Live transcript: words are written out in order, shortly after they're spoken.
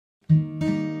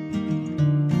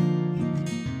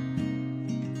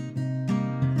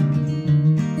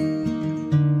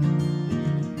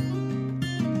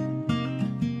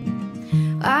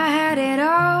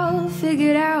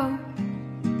figured out.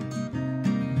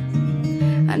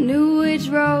 I knew which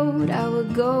road I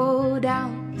would go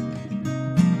down.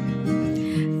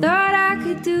 Thought I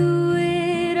could do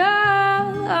it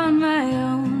all on my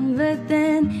own, but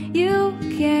then you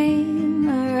came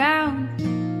around.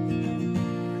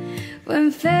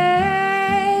 When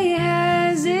fate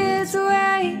has its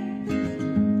way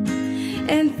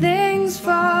and things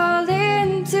fall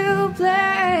into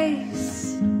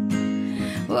place,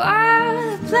 well, all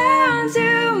the plans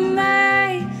you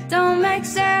made don't make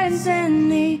sense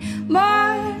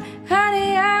anymore.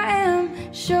 Honey, I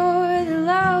am sure that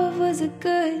love was a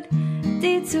good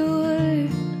detour.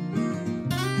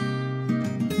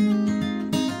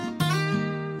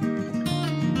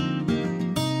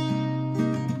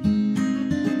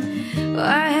 Well,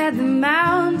 I had the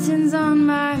mountains on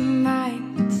my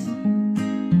mind,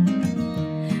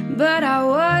 but I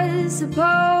was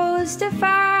supposed to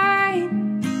find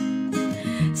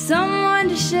someone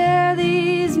to share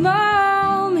these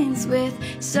moments with,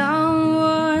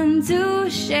 someone to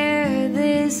share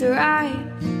this ride.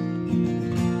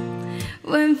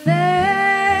 When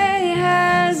fate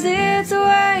has its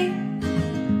way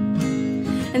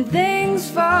and things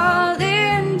fall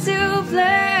into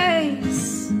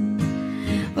place,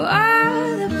 well,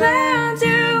 all the plans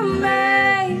you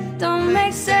made don't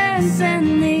make sense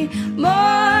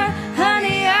anymore.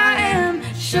 Honey, I am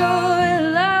sure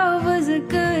love was a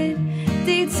good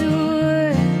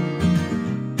detour.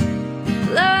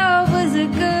 Love was a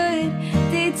good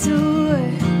detour.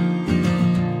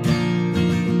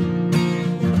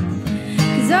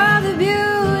 'Cause all the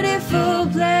beautiful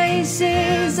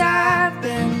places I've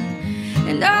been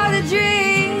and all the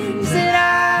dreams that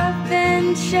I've been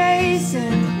chasing,